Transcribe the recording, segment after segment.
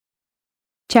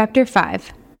Chapter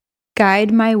 5.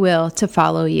 Guide my will to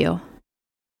follow you.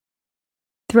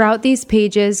 Throughout these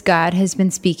pages, God has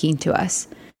been speaking to us,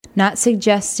 not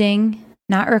suggesting,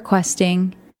 not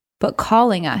requesting, but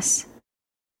calling us.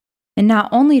 And not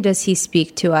only does He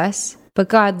speak to us, but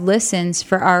God listens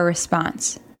for our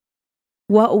response.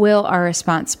 What will our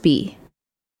response be?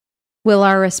 Will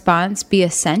our response be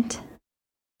assent?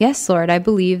 Yes, Lord, I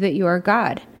believe that you are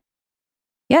God.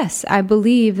 Yes, I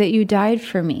believe that you died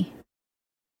for me.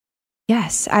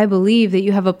 Yes, I believe that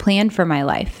you have a plan for my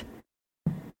life.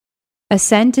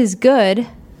 Assent is good,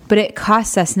 but it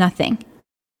costs us nothing.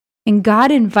 And God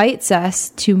invites us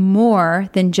to more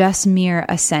than just mere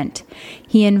assent.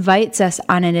 He invites us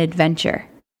on an adventure.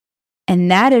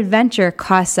 And that adventure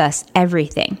costs us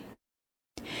everything.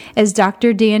 As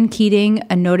Dr. Dan Keating,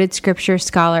 a noted scripture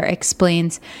scholar,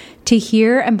 explains, to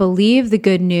hear and believe the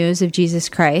good news of Jesus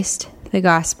Christ, the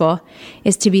gospel,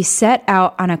 is to be set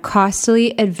out on a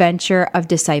costly adventure of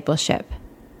discipleship.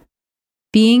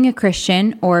 Being a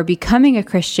Christian or becoming a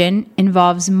Christian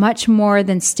involves much more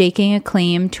than staking a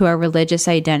claim to a religious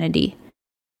identity.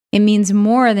 It means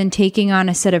more than taking on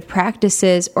a set of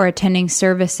practices or attending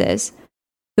services,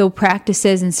 though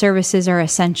practices and services are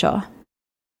essential.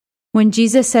 When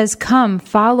Jesus says, "Come,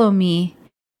 follow me,"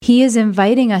 He is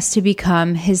inviting us to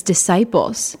become His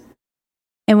disciples.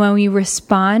 And when we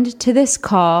respond to this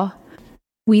call,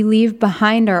 we leave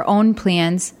behind our own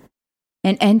plans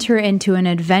and enter into an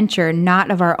adventure not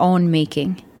of our own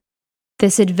making.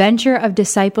 This adventure of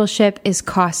discipleship is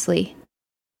costly.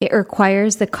 It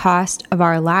requires the cost of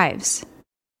our lives.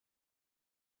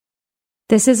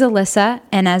 This is Alyssa,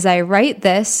 and as I write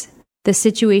this, the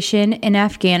situation in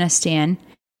Afghanistan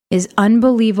is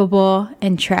unbelievable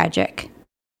and tragic.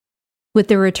 With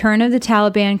the return of the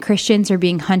Taliban, Christians are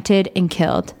being hunted and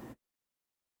killed.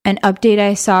 An update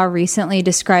I saw recently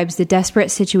describes the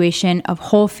desperate situation of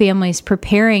whole families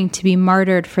preparing to be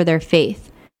martyred for their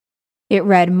faith. It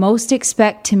read, "Most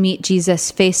expect to meet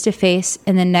Jesus face to face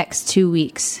in the next 2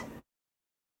 weeks."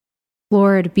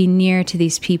 Lord, be near to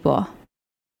these people.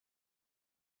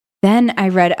 Then I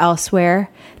read elsewhere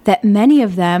that many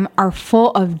of them are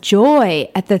full of joy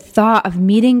at the thought of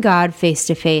meeting God face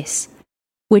to face,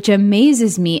 which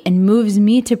amazes me and moves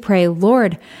me to pray,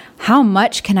 Lord, how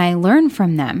much can I learn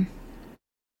from them?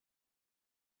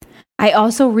 I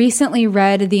also recently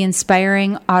read the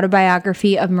inspiring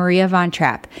autobiography of Maria von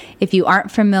Trapp. If you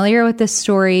aren't familiar with this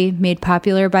story, made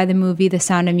popular by the movie The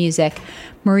Sound of Music,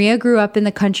 Maria grew up in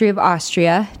the country of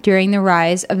Austria during the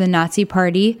rise of the Nazi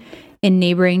Party in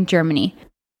neighboring Germany.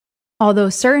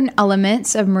 Although certain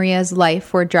elements of Maria's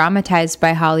life were dramatized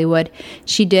by Hollywood,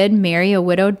 she did marry a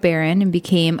widowed baron and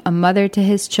became a mother to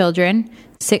his children,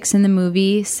 6 in the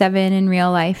movie, 7 in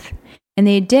real life. And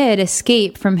they did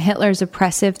escape from Hitler's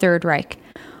oppressive Third Reich.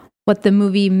 What the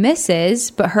movie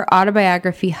misses, but her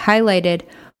autobiography highlighted,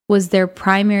 was their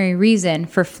primary reason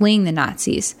for fleeing the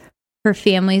Nazis, her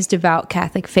family's devout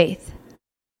Catholic faith.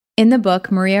 In the book,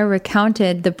 Maria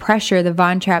recounted the pressure the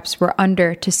Von Trapps were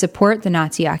under to support the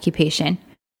Nazi occupation.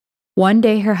 One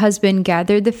day her husband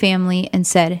gathered the family and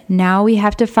said, "Now we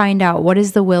have to find out what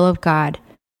is the will of God.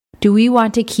 Do we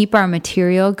want to keep our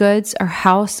material goods, our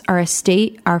house, our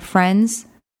estate, our friends?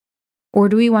 Or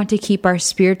do we want to keep our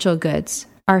spiritual goods,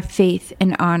 our faith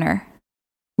and honor?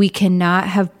 We cannot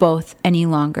have both any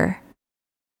longer."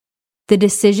 The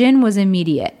decision was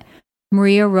immediate.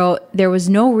 Maria wrote, "There was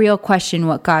no real question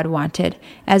what God wanted.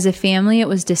 As a family, it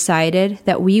was decided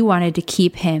that we wanted to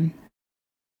keep Him.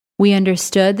 We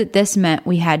understood that this meant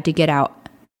we had to get out."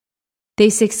 They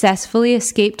successfully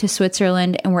escaped to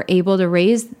Switzerland and were able to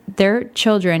raise their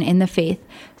children in the faith,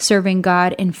 serving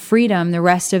God in freedom the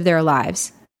rest of their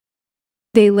lives.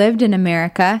 They lived in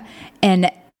America, and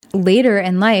later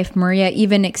in life, Maria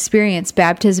even experienced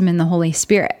baptism in the Holy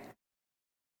Spirit.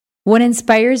 What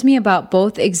inspires me about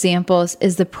both examples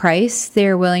is the price they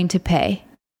are willing to pay.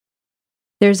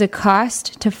 There's a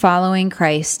cost to following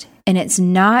Christ, and it's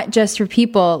not just for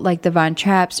people like the Von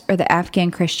Trapps or the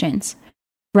Afghan Christians.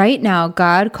 Right now,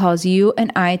 God calls you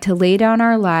and I to lay down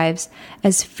our lives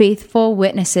as faithful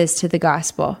witnesses to the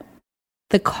gospel.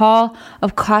 The call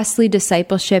of costly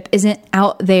discipleship isn't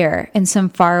out there in some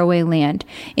faraway land.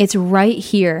 It's right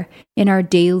here in our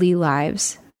daily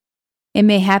lives. It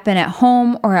may happen at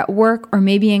home or at work or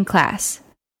maybe in class.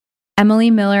 Emily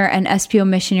Miller, an SPO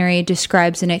missionary,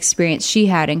 describes an experience she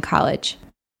had in college.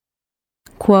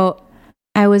 Quote,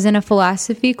 "I was in a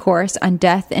philosophy course on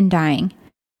death and dying.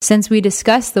 Since we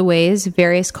discussed the ways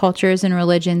various cultures and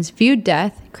religions viewed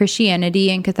death, Christianity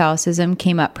and Catholicism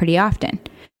came up pretty often.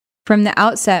 From the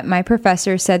outset, my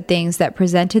professor said things that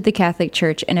presented the Catholic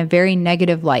Church in a very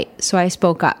negative light, so I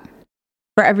spoke up.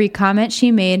 For every comment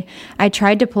she made, I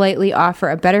tried to politely offer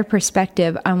a better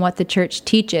perspective on what the church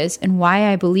teaches and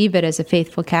why I believe it as a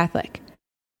faithful Catholic.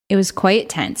 It was quite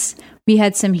tense. We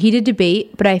had some heated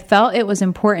debate, but I felt it was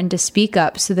important to speak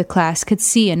up so the class could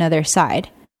see another side.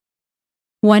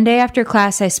 One day after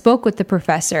class, I spoke with the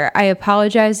professor. I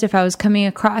apologized if I was coming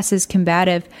across as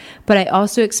combative, but I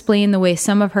also explained the way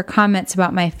some of her comments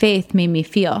about my faith made me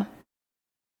feel.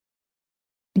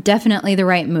 Definitely the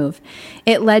right move.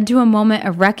 It led to a moment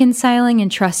of reconciling and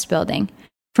trust building.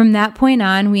 From that point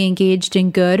on, we engaged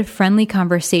in good, friendly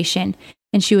conversation,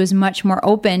 and she was much more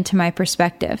open to my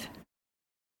perspective.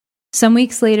 Some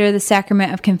weeks later, the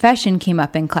sacrament of confession came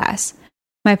up in class.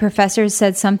 My professor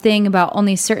said something about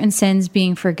only certain sins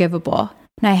being forgivable,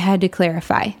 and I had to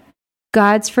clarify.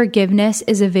 God's forgiveness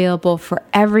is available for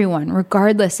everyone,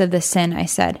 regardless of the sin, I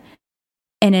said.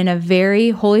 And in a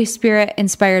very Holy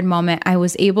Spirit-inspired moment, I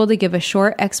was able to give a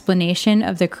short explanation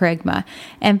of the kerygma,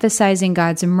 emphasizing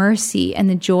God's mercy and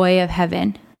the joy of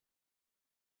heaven.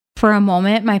 For a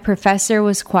moment, my professor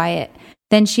was quiet.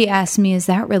 Then she asked me, "Is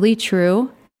that really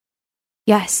true?"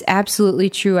 "Yes, absolutely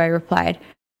true," I replied.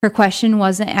 Her question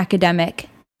wasn't academic.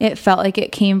 It felt like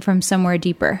it came from somewhere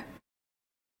deeper.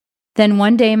 Then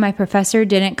one day, my professor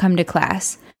didn't come to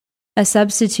class. A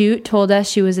substitute told us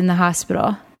she was in the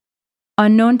hospital.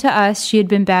 Unknown to us, she had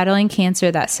been battling cancer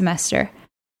that semester.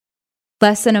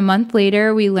 Less than a month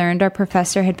later, we learned our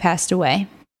professor had passed away.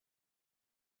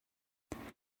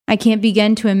 I can't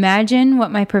begin to imagine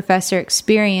what my professor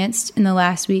experienced in the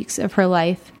last weeks of her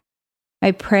life.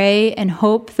 I pray and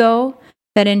hope, though,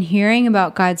 that in hearing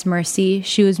about God's mercy,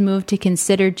 she was moved to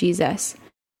consider Jesus,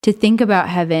 to think about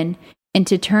heaven, and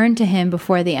to turn to Him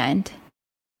before the end.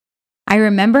 I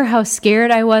remember how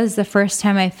scared I was the first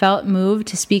time I felt moved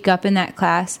to speak up in that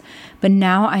class, but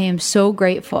now I am so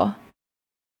grateful.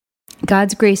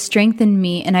 God's grace strengthened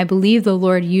me, and I believe the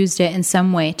Lord used it in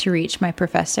some way to reach my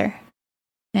professor.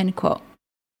 End quote.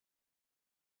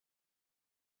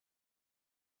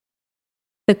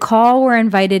 The call we're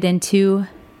invited into,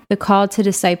 the call to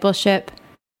discipleship,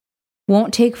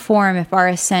 won't take form if our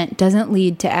assent doesn't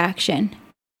lead to action,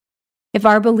 if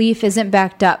our belief isn't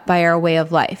backed up by our way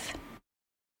of life.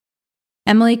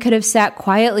 Emily could have sat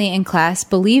quietly in class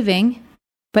believing,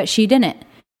 but she didn't.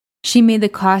 She made the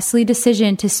costly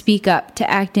decision to speak up, to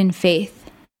act in faith.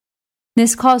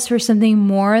 This calls for something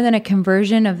more than a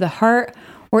conversion of the heart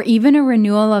or even a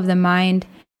renewal of the mind.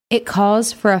 It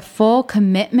calls for a full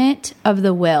commitment of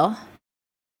the will.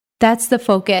 That's the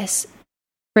focus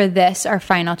for this, our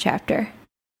final chapter.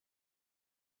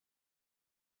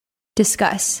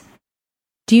 Discuss.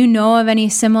 Do you know of any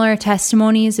similar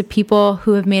testimonies of people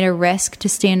who have made a risk to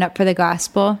stand up for the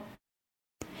gospel?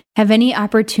 Have any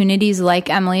opportunities like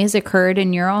Emily's occurred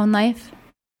in your own life?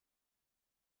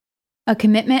 A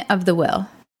commitment of the will.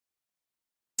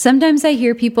 Sometimes I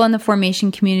hear people in the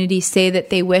formation community say that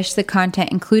they wish the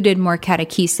content included more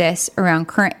catechesis around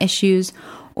current issues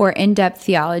or in-depth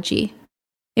theology.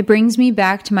 It brings me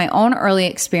back to my own early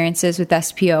experiences with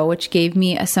SPO, which gave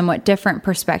me a somewhat different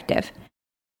perspective.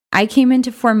 I came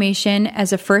into formation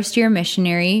as a first-year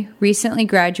missionary, recently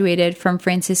graduated from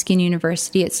Franciscan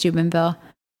University at Steubenville,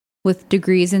 with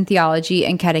degrees in theology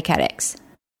and catechetics.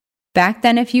 Back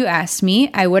then, if you asked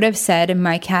me, I would have said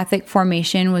my Catholic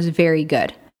formation was very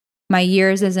good. My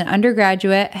years as an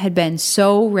undergraduate had been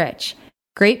so rich.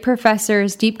 Great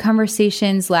professors, deep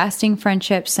conversations, lasting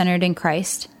friendships centered in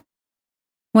Christ.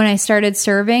 When I started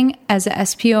serving as a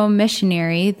SPO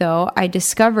missionary, though, I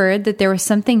discovered that there was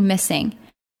something missing.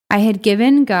 I had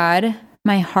given God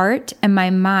my heart and my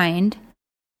mind,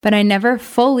 but I never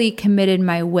fully committed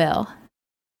my will.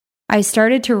 I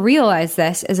started to realize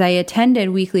this as I attended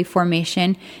weekly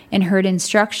formation and heard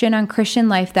instruction on Christian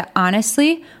life that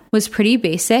honestly was pretty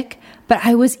basic, but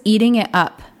I was eating it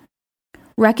up.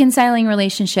 Reconciling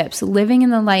relationships, living in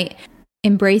the light,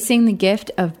 embracing the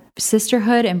gift of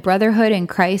sisterhood and brotherhood in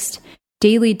Christ,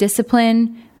 daily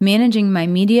discipline, managing my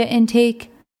media intake.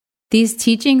 These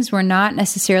teachings were not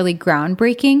necessarily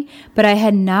groundbreaking, but I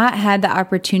had not had the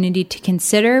opportunity to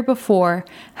consider before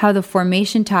how the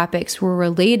formation topics were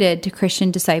related to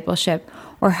Christian discipleship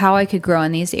or how I could grow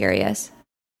in these areas.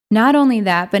 Not only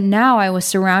that, but now I was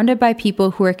surrounded by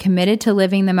people who were committed to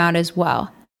living them out as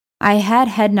well. I had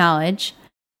head knowledge,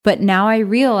 but now I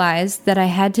realized that I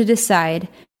had to decide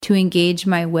to engage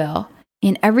my will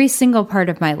in every single part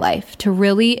of my life to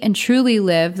really and truly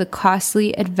live the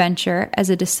costly adventure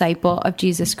as a disciple of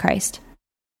Jesus Christ.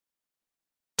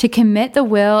 To commit the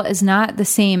will is not the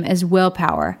same as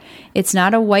willpower. It's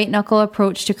not a white-knuckle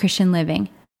approach to Christian living.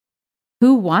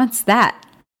 Who wants that?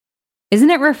 Isn't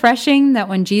it refreshing that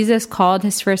when Jesus called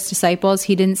his first disciples,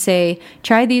 he didn't say,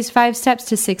 try these 5 steps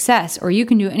to success, or you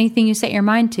can do anything you set your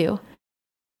mind to?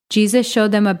 Jesus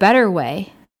showed them a better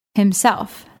way,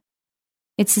 himself.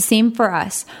 It's the same for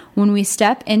us. When we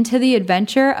step into the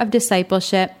adventure of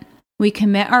discipleship, we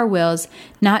commit our wills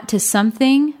not to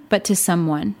something, but to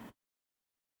someone.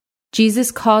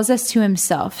 Jesus calls us to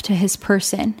himself, to his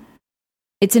person.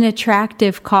 It's an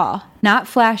attractive call, not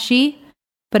flashy,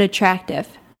 but attractive,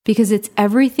 because it's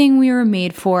everything we were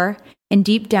made for, and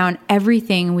deep down,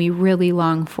 everything we really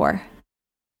long for.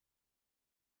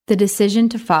 The decision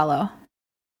to follow.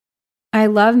 I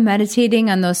love meditating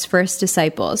on those first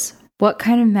disciples. What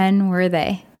kind of men were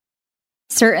they?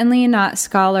 Certainly not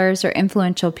scholars or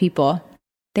influential people.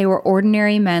 They were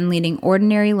ordinary men leading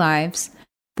ordinary lives,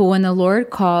 but when the Lord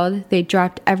called, they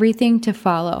dropped everything to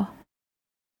follow.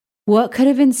 What could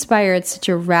have inspired such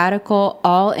a radical,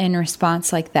 all-in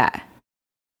response like that?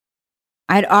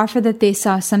 I'd offer that they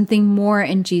saw something more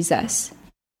in Jesus.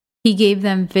 He gave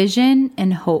them vision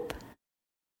and hope.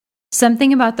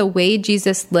 Something about the way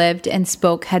Jesus lived and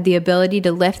spoke had the ability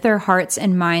to lift their hearts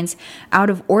and minds out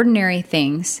of ordinary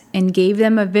things and gave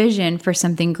them a vision for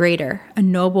something greater, a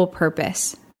noble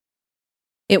purpose.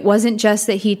 It wasn't just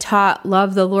that he taught,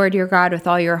 love the Lord your God with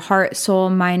all your heart, soul,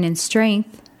 mind, and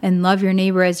strength, and love your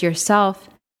neighbor as yourself.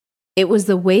 It was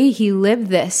the way he lived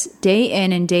this day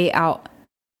in and day out.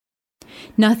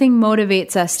 Nothing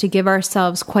motivates us to give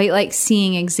ourselves quite like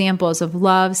seeing examples of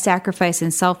love, sacrifice,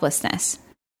 and selflessness.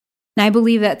 And I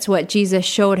believe that's what Jesus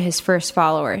showed his first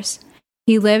followers.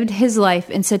 He lived his life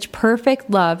in such perfect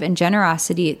love and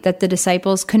generosity that the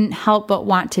disciples couldn't help but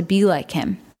want to be like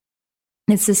him.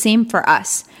 It's the same for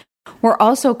us. We're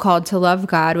also called to love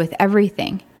God with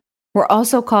everything. We're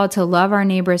also called to love our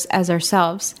neighbors as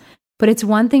ourselves. But it's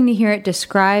one thing to hear it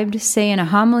described, say in a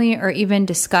homily, or even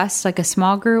discussed like a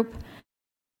small group.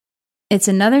 It's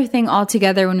another thing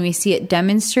altogether when we see it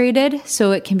demonstrated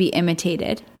so it can be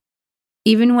imitated.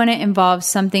 Even when it involves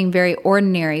something very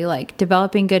ordinary like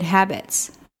developing good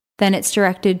habits, then it's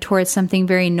directed towards something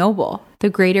very noble, the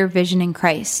greater vision in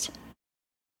Christ.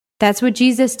 That's what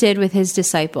Jesus did with his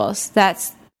disciples.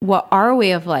 That's what our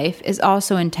way of life is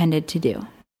also intended to do.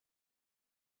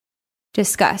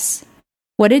 Discuss.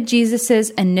 What did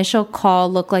Jesus' initial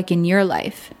call look like in your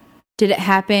life? Did it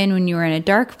happen when you were in a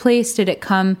dark place? Did it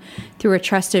come through a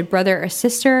trusted brother or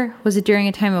sister? Was it during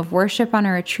a time of worship on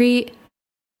a retreat?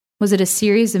 Was it a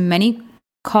series of many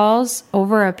calls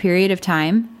over a period of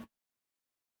time?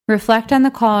 Reflect on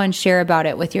the call and share about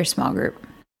it with your small group.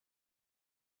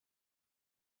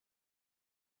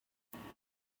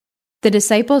 The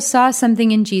disciples saw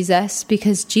something in Jesus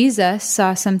because Jesus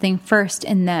saw something first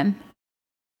in them.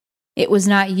 It was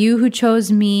not you who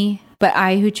chose me, but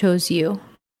I who chose you.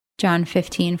 John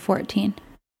 15:14.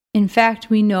 In fact,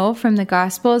 we know from the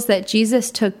Gospels that Jesus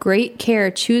took great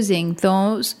care choosing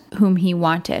those whom he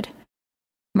wanted.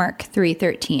 Mark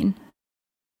 3:13.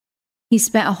 He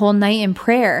spent a whole night in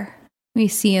prayer. We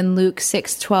see in Luke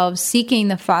 6:12, seeking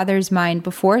the Father's mind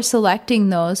before selecting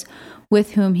those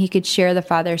with whom he could share the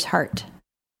Father's heart.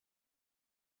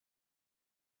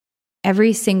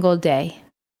 Every single day.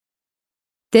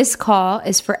 This call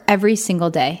is for every single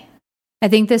day. I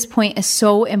think this point is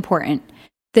so important.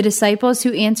 The disciples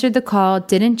who answered the call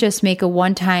didn't just make a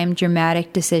one-time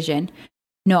dramatic decision.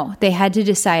 No, they had to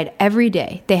decide every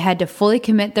day. They had to fully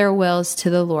commit their wills to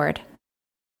the Lord.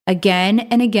 Again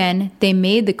and again, they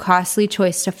made the costly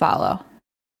choice to follow.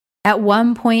 At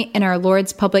one point in our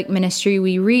Lord's public ministry,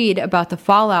 we read about the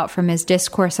fallout from his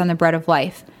discourse on the bread of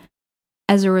life.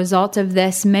 As a result of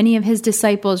this, many of his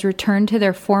disciples returned to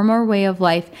their former way of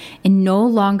life and no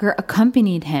longer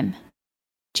accompanied him.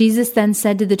 Jesus then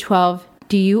said to the 12,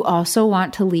 "Do you also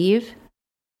want to leave?"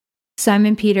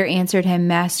 Simon Peter answered him,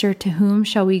 "Master, to whom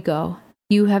shall we go?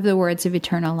 You have the words of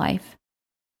eternal life."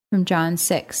 From John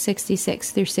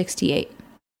 6:66 through 68.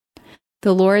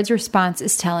 The Lord's response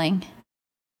is telling.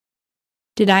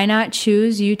 Did I not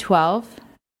choose you 12?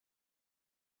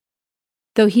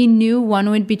 Though he knew one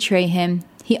would betray him,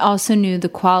 he also knew the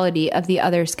quality of the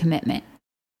other's commitment.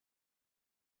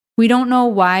 We don't know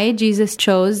why Jesus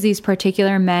chose these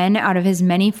particular men out of his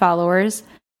many followers,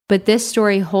 but this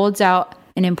story holds out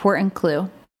an important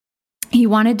clue. He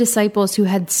wanted disciples who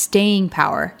had staying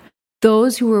power,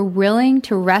 those who were willing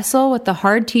to wrestle with the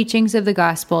hard teachings of the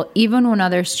gospel even when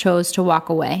others chose to walk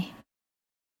away.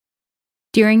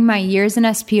 During my years in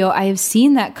SPO, I have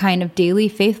seen that kind of daily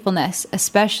faithfulness,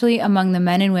 especially among the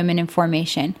men and women in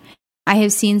formation. I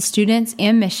have seen students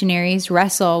and missionaries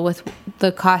wrestle with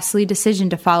the costly decision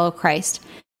to follow Christ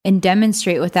and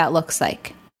demonstrate what that looks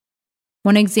like.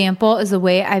 One example is the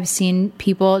way I've seen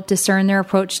people discern their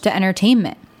approach to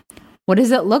entertainment. What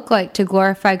does it look like to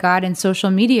glorify God in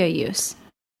social media use?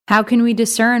 How can we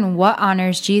discern what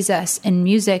honors Jesus in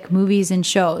music, movies, and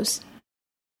shows?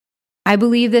 I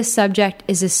believe this subject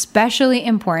is especially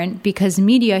important because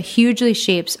media hugely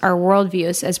shapes our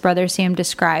worldviews, as Brother Sam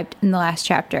described in the last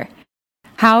chapter.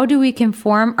 How do we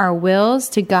conform our wills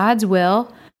to God's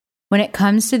will when it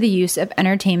comes to the use of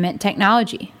entertainment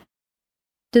technology?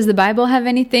 Does the Bible have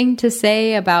anything to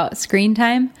say about screen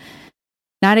time?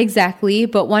 Not exactly,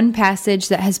 but one passage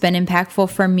that has been impactful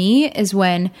for me is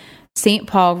when St.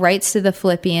 Paul writes to the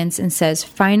Philippians and says,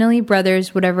 "Finally,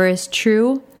 brothers, whatever is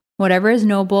true, whatever is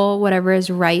noble, whatever is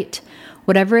right,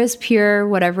 whatever is pure,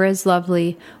 whatever is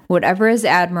lovely, whatever is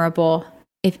admirable,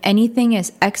 if anything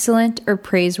is excellent or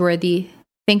praiseworthy,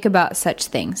 think about such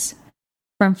things."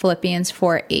 From Philippians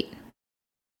 4:8.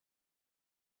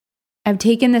 I've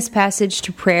taken this passage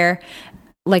to prayer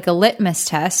like a litmus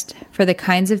test for the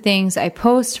kinds of things I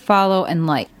post, follow, and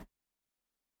like.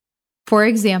 For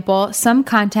example, some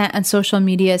content on social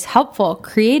media is helpful,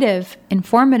 creative,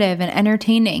 informative, and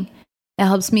entertaining. It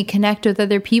helps me connect with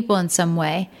other people in some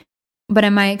way. But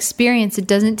in my experience, it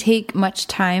doesn't take much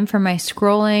time for my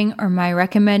scrolling or my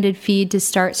recommended feed to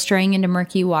start straying into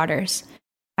murky waters.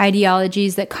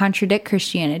 Ideologies that contradict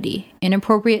Christianity,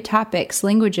 inappropriate topics,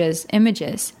 languages,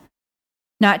 images.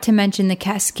 Not to mention the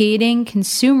cascading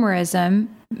consumerism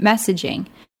messaging,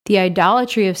 the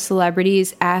idolatry of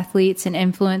celebrities, athletes, and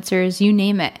influencers, you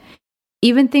name it.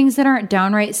 Even things that aren't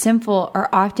downright sinful are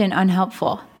often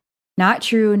unhelpful. Not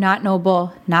true, not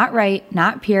noble, not right,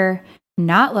 not pure,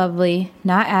 not lovely,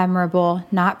 not admirable,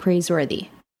 not praiseworthy.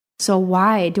 So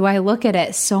why do I look at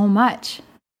it so much?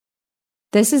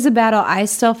 This is a battle I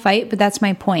still fight, but that's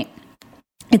my point.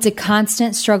 It's a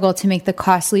constant struggle to make the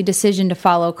costly decision to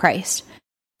follow Christ.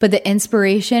 But the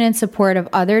inspiration and support of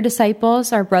other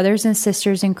disciples, our brothers and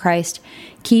sisters in Christ,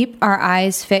 keep our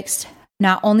eyes fixed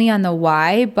not only on the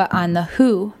why, but on the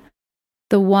who,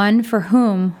 the one for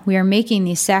whom we are making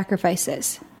these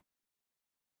sacrifices.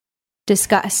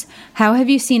 Discuss. How have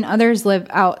you seen others live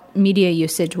out media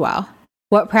usage well?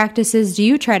 What practices do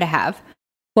you try to have?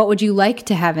 What would you like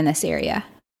to have in this area?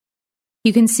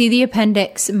 You can see the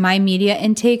appendix, My Media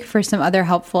Intake, for some other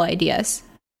helpful ideas.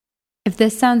 If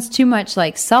this sounds too much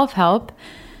like self-help,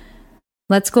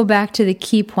 let's go back to the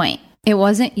key point. It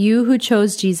wasn't you who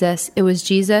chose Jesus, it was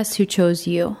Jesus who chose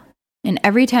you. And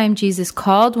every time Jesus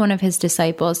called one of his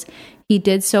disciples, he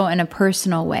did so in a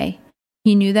personal way.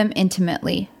 He knew them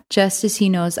intimately, just as he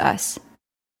knows us.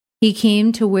 He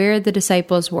came to where the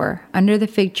disciples were, under the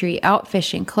fig tree, out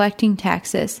fishing, collecting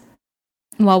taxes.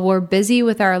 While we're busy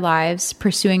with our lives,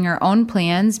 pursuing our own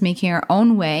plans, making our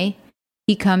own way,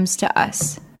 he comes to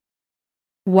us.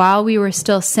 While we were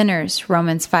still sinners,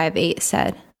 Romans 5:8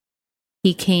 said,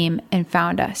 he came and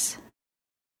found us.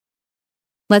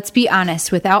 Let's be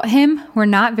honest, without him, we're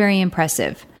not very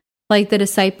impressive. Like the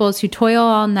disciples who toil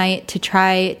all night to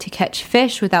try to catch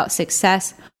fish without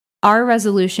success, our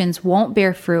resolutions won't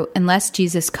bear fruit unless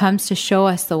Jesus comes to show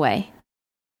us the way.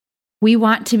 We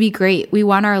want to be great. We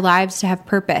want our lives to have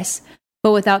purpose.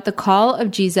 But without the call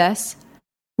of Jesus,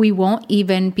 we won't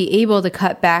even be able to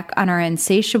cut back on our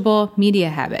insatiable media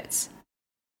habits.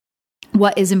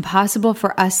 What is impossible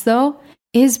for us, though,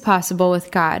 is possible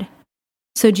with God.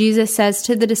 So Jesus says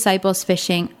to the disciples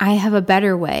fishing, I have a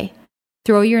better way.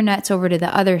 Throw your nets over to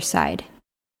the other side.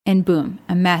 And boom,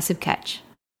 a massive catch.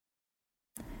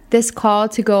 This call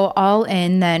to go all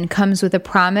in then comes with a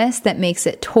promise that makes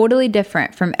it totally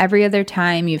different from every other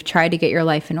time you've tried to get your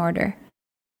life in order.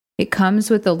 It comes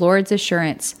with the Lord's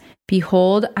assurance,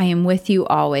 Behold, I am with you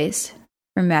always,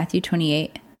 from Matthew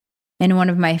 28. And one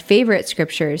of my favorite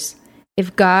scriptures,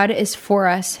 if God is for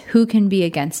us, who can be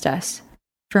against us?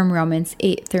 From Romans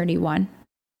 8:31.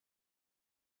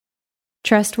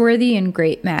 Trustworthy in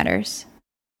great matters.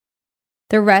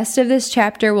 The rest of this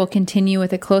chapter will continue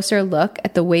with a closer look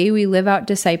at the way we live out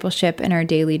discipleship in our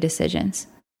daily decisions.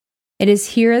 It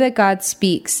is here that God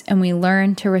speaks and we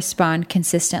learn to respond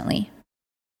consistently.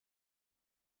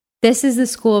 This is the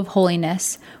School of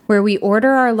Holiness, where we order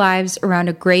our lives around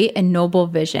a great and noble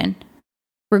vision.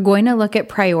 We're going to look at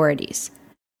priorities.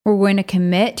 We're going to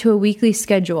commit to a weekly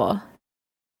schedule.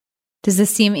 Does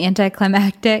this seem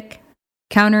anticlimactic?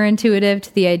 Counterintuitive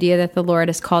to the idea that the Lord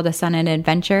has called us on an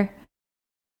adventure?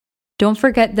 Don't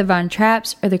forget the Von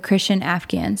Trapps or the Christian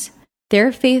Afghans.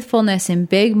 Their faithfulness in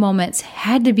big moments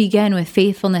had to begin with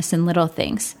faithfulness in little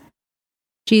things.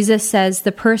 Jesus says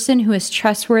the person who is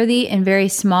trustworthy in very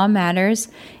small matters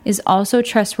is also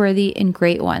trustworthy in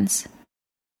great ones.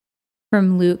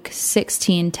 From Luke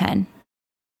 16:10.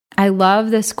 I love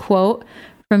this quote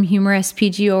from humorist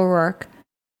P.G. O'Rourke.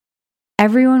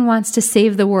 Everyone wants to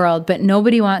save the world, but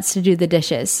nobody wants to do the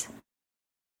dishes.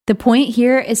 The point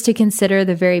here is to consider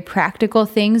the very practical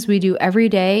things we do every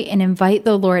day and invite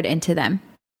the Lord into them.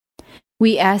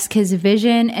 We ask His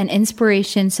vision and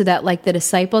inspiration so that, like the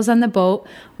disciples on the boat,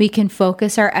 we can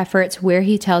focus our efforts where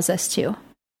He tells us to,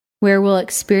 where we'll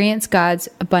experience God's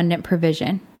abundant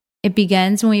provision. It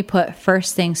begins when we put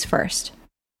first things first.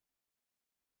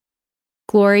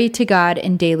 Glory to God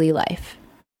in daily life.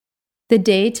 The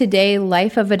day-to-day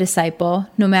life of a disciple,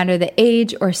 no matter the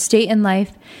age or state in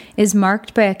life, is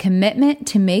marked by a commitment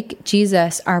to make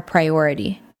Jesus our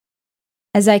priority.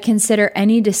 As I consider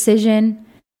any decision,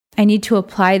 I need to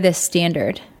apply this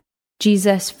standard: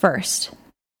 Jesus first.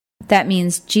 That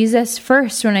means Jesus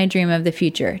first when I dream of the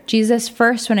future, Jesus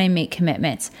first when I make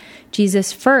commitments,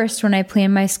 Jesus first when I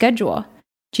plan my schedule,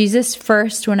 Jesus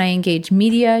first when I engage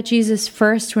media, Jesus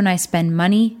first when I spend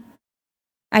money.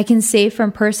 I can say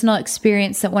from personal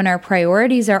experience that when our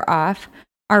priorities are off,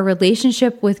 our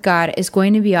relationship with God is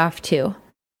going to be off too.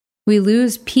 We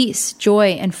lose peace,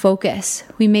 joy, and focus.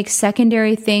 We make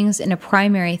secondary things into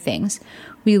primary things.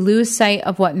 We lose sight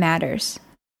of what matters.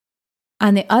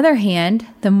 On the other hand,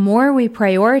 the more we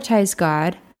prioritize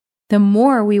God, the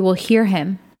more we will hear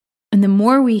Him. And the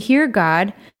more we hear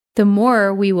God, the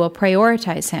more we will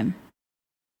prioritize Him.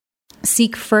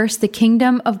 Seek first the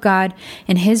kingdom of God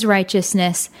and His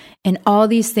righteousness, and all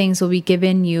these things will be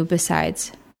given you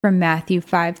besides. From Matthew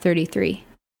 5:33.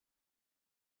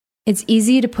 It's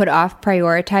easy to put off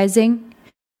prioritizing.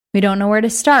 We don't know where to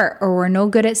start, or we're no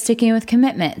good at sticking with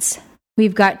commitments.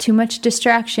 We've got too much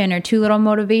distraction or too little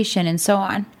motivation, and so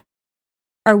on.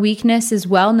 Our weakness is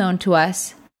well known to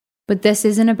us, but this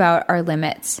isn't about our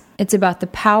limits. It's about the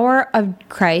power of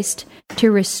Christ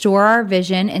to restore our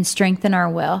vision and strengthen our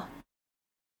will.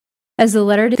 As the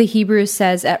letter to the Hebrews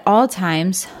says, at all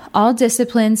times, all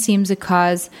discipline seems a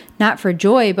cause not for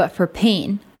joy, but for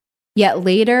pain. Yet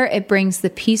later it brings the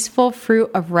peaceful fruit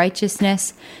of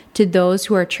righteousness to those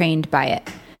who are trained by it.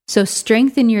 So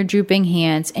strengthen your drooping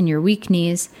hands and your weak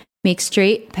knees. Make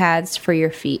straight paths for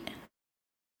your feet.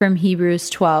 From Hebrews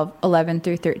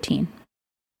 12:11-13.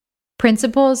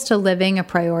 Principles to living a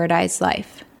prioritized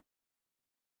life.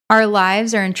 Our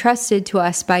lives are entrusted to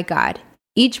us by God.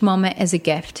 Each moment is a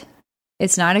gift.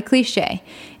 It's not a cliche.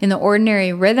 In the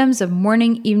ordinary rhythms of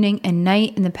morning, evening, and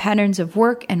night, in the patterns of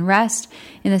work and rest,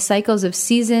 in the cycles of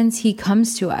seasons, He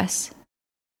comes to us.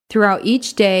 Throughout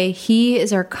each day, He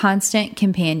is our constant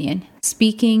companion,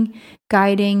 speaking,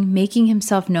 guiding, making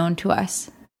Himself known to us.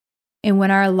 And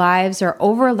when our lives are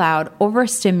overloud,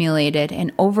 overstimulated,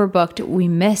 and overbooked, we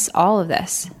miss all of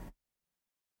this.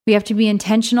 We have to be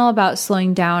intentional about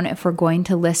slowing down if we're going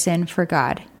to listen for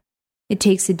God. It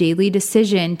takes a daily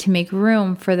decision to make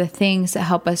room for the things that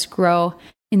help us grow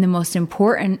in the most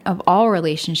important of all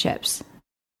relationships.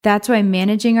 That's why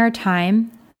managing our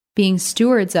time, being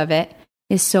stewards of it,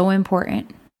 is so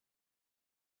important.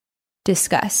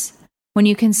 Discuss. When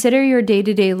you consider your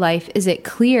day-to-day life, is it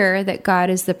clear that God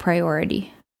is the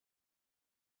priority?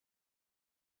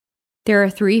 There are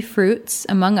 3 fruits,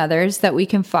 among others, that we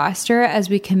can foster as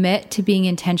we commit to being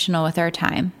intentional with our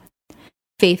time.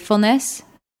 Faithfulness.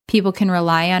 People can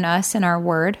rely on us and our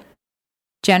word.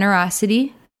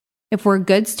 Generosity. If we're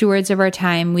good stewards of our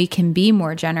time, we can be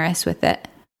more generous with it.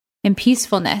 And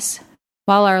peacefulness.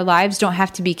 While our lives don't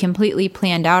have to be completely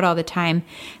planned out all the time,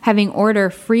 having order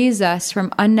frees us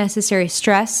from unnecessary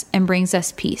stress and brings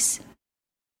us peace.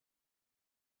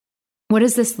 What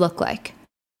does this look like?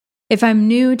 If I'm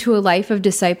new to a life of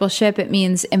discipleship, it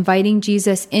means inviting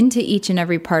Jesus into each and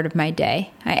every part of my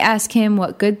day. I ask Him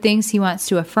what good things He wants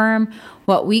to affirm,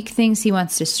 what weak things He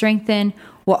wants to strengthen,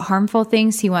 what harmful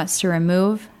things He wants to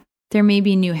remove. There may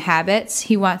be new habits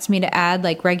He wants me to add,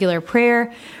 like regular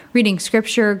prayer, reading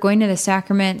scripture, going to the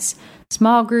sacraments,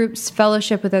 small groups,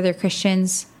 fellowship with other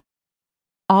Christians.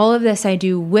 All of this I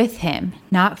do with Him,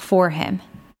 not for Him,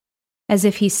 as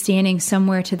if He's standing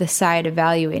somewhere to the side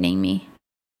evaluating me.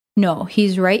 No,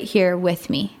 He's right here with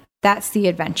me. That's the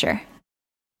adventure.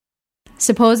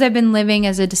 Suppose I've been living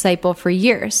as a disciple for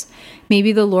years.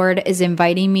 Maybe the Lord is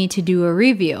inviting me to do a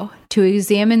review, to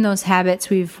examine those habits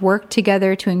we've worked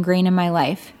together to ingrain in my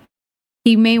life.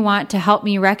 He may want to help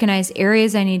me recognize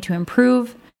areas I need to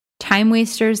improve, time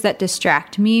wasters that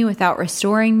distract me without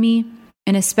restoring me,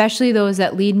 and especially those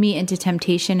that lead me into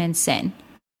temptation and sin.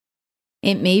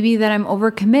 It may be that I'm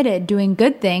overcommitted doing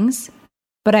good things,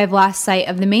 but I've lost sight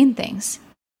of the main things.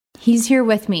 He's here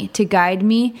with me to guide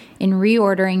me in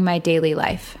reordering my daily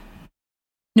life.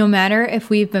 No matter if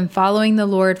we've been following the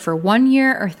Lord for 1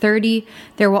 year or 30,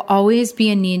 there will always be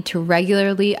a need to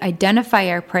regularly identify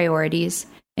our priorities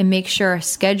and make sure our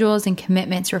schedules and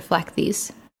commitments reflect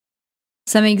these.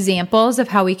 Some examples of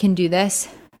how we can do this: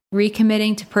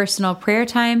 recommitting to personal prayer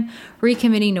time,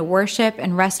 recommitting to worship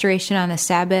and restoration on the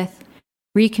Sabbath,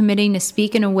 recommitting to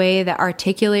speak in a way that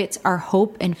articulates our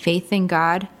hope and faith in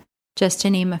God, just to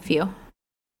name a few.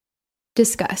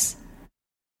 Discuss.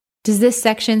 Does this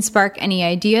section spark any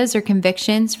ideas or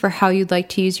convictions for how you'd like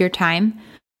to use your time?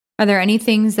 Are there any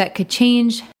things that could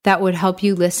change that would help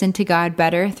you listen to God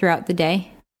better throughout the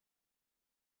day?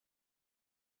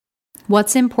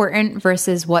 What's important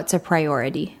versus what's a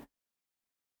priority?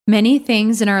 Many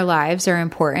things in our lives are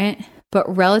important,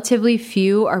 but relatively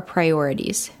few are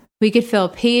priorities. We could fill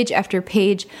page after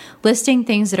page listing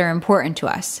things that are important to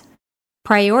us.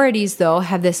 Priorities, though,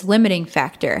 have this limiting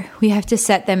factor. We have to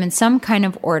set them in some kind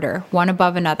of order, one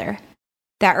above another.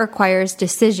 That requires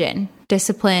decision,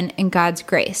 discipline, and God's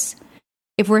grace.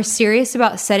 If we're serious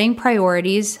about setting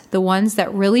priorities, the ones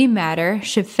that really matter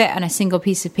should fit on a single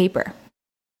piece of paper.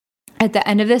 At the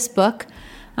end of this book,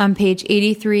 on page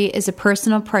 83, is a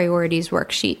personal priorities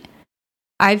worksheet.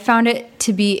 I've found it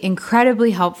to be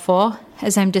incredibly helpful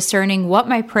as I'm discerning what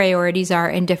my priorities are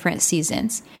in different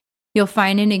seasons. You'll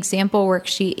find an example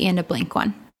worksheet and a blank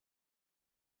one.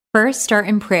 First, start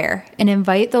in prayer and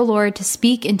invite the Lord to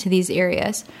speak into these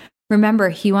areas. Remember,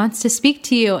 He wants to speak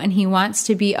to you and He wants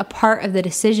to be a part of the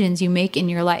decisions you make in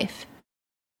your life.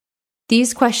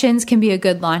 These questions can be a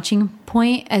good launching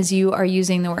point as you are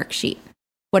using the worksheet.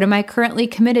 What am I currently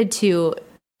committed to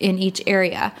in each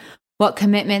area? What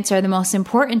commitments are the most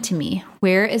important to me?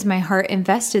 Where is my heart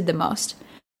invested the most?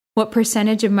 What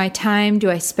percentage of my time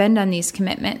do I spend on these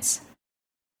commitments?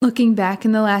 Looking back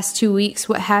in the last 2 weeks,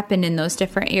 what happened in those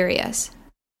different areas?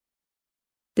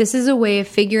 This is a way of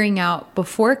figuring out,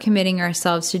 before committing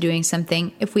ourselves to doing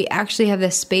something, if we actually have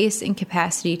the space and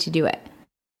capacity to do it.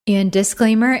 And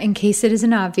disclaimer, in case it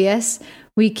isn't obvious,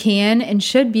 we can and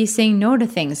should be saying no to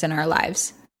things in our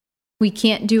lives. We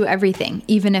can't do everything,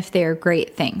 even if they are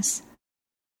great things.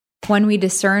 When we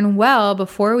discern well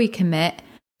before we commit,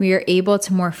 we are able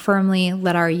to more firmly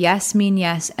let our yes mean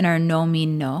yes and our no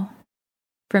mean no.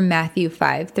 From Matthew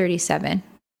 5:37.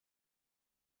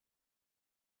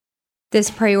 This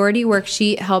priority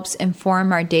worksheet helps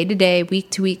inform our day-to-day,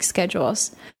 week-to-week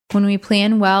schedules. When we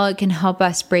plan well, it can help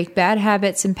us break bad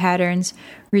habits and patterns,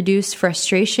 reduce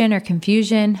frustration or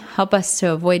confusion, help us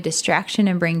to avoid distraction,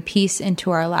 and bring peace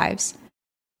into our lives.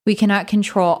 We cannot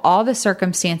control all the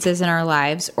circumstances in our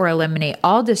lives or eliminate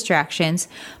all distractions,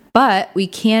 but we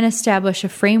can establish a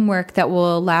framework that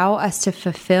will allow us to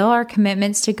fulfill our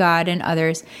commitments to God and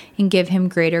others and give Him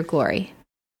greater glory.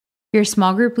 Your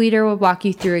small group leader will walk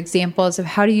you through examples of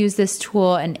how to use this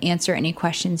tool and answer any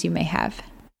questions you may have.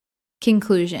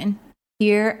 Conclusion.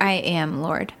 Here I am,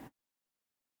 Lord.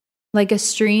 Like a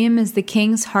stream is the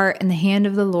king's heart in the hand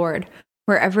of the Lord.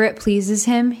 Wherever it pleases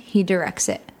Him, He directs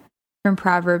it. From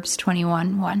Proverbs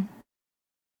 21:1.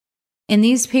 In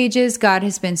these pages, God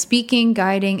has been speaking,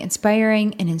 guiding,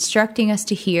 inspiring, and instructing us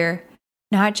to hear,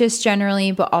 not just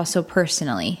generally, but also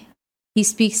personally. He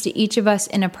speaks to each of us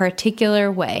in a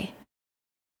particular way.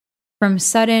 From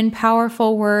sudden,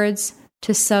 powerful words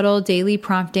to subtle daily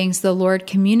promptings, the Lord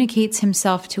communicates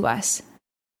Himself to us.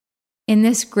 In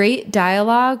this great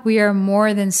dialogue, we are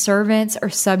more than servants or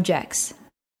subjects.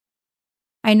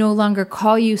 I no longer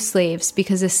call you slaves,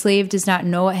 because a slave does not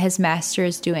know what his master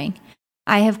is doing.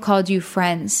 I have called you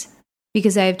friends,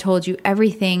 because I have told you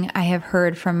everything I have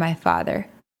heard from my Father.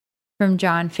 From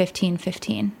John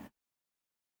 15:15.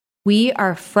 We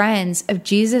are friends of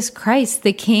Jesus Christ,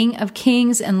 the King of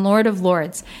Kings and Lord of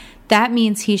Lords. That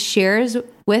means He shares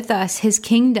with us His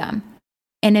kingdom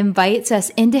and invites us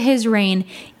into His reign,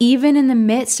 even in the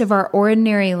midst of our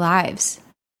ordinary lives.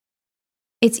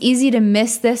 It's easy to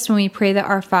miss this when we pray that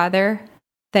Our Father,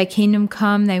 Thy kingdom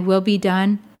come, Thy will be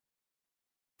done.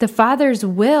 The Father's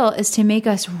will is to make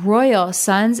us royal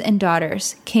sons and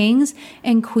daughters, kings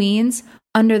and queens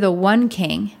under the one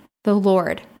King, the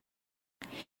Lord.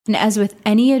 And as with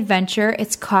any adventure,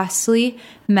 it's costly,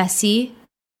 messy,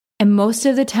 and most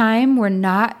of the time we're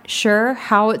not sure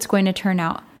how it's going to turn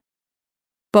out.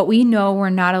 But we know we're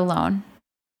not alone.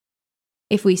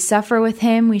 If we suffer with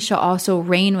Him, we shall also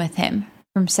reign with Him.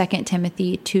 From 2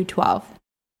 Timothy 2:12.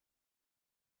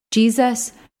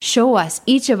 Jesus, show us,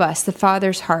 each of us, the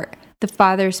Father's heart, the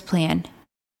Father's plan.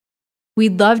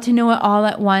 We'd love to know it all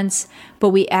at once,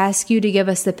 but we ask you to give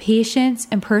us the patience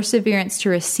and perseverance to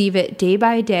receive it day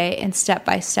by day and step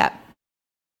by step.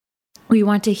 We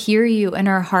want to hear you in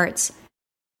our hearts.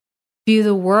 If view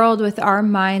the world with our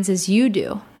minds as you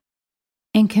do,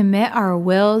 and commit our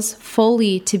wills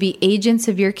fully to be agents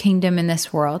of your kingdom in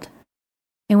this world.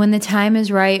 And when the time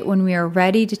is right, when we are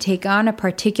ready to take on a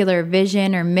particular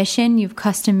vision or mission you've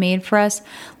custom made for us,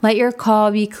 let your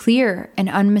call be clear and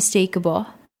unmistakable.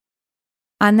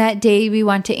 On that day, we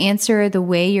want to answer the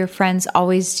way your friends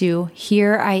always do.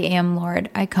 Here I am, Lord.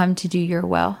 I come to do your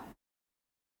will.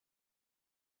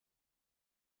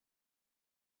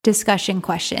 Discussion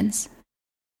questions.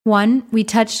 1. We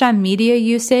touched on media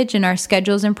usage in our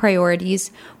schedules and priorities.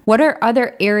 What are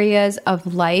other areas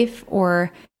of life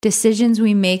or decisions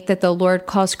we make that the Lord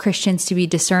calls Christians to be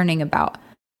discerning about?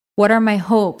 What are my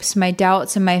hopes, my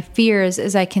doubts, and my fears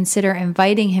as I consider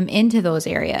inviting Him into those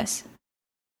areas?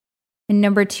 And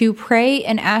number 2, pray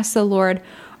and ask the Lord,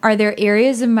 are there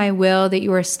areas of my will that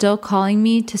you are still calling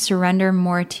me to surrender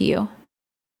more to you?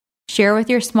 Share with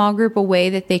your small group a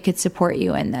way that they could support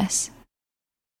you in this.